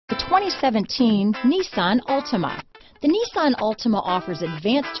2017 Nissan Altima. The Nissan Altima offers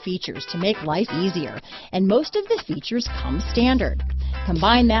advanced features to make life easier, and most of the features come standard.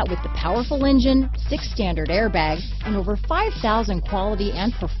 Combine that with the powerful engine, 6 standard airbags, and over 5,000 quality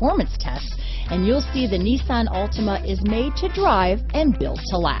and performance tests, and you'll see the Nissan Altima is made to drive and built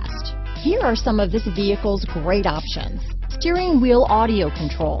to last. Here are some of this vehicle's great options: steering wheel audio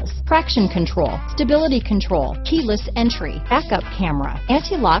controls, traction control, stability control, keyless entry, backup camera,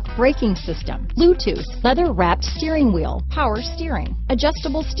 anti-lock braking system, Bluetooth, leather-wrapped steering wheel, power steering,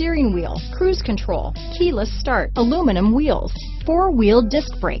 adjustable steering wheel, cruise control, keyless start, aluminum wheels, 4-wheel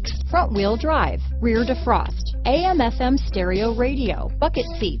disc brakes, front-wheel drive, rear defrost, AM/FM stereo radio, bucket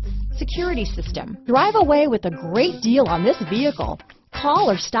seats, security system. Drive away with a great deal on this vehicle.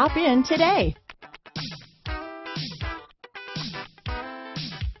 Call or stop in today.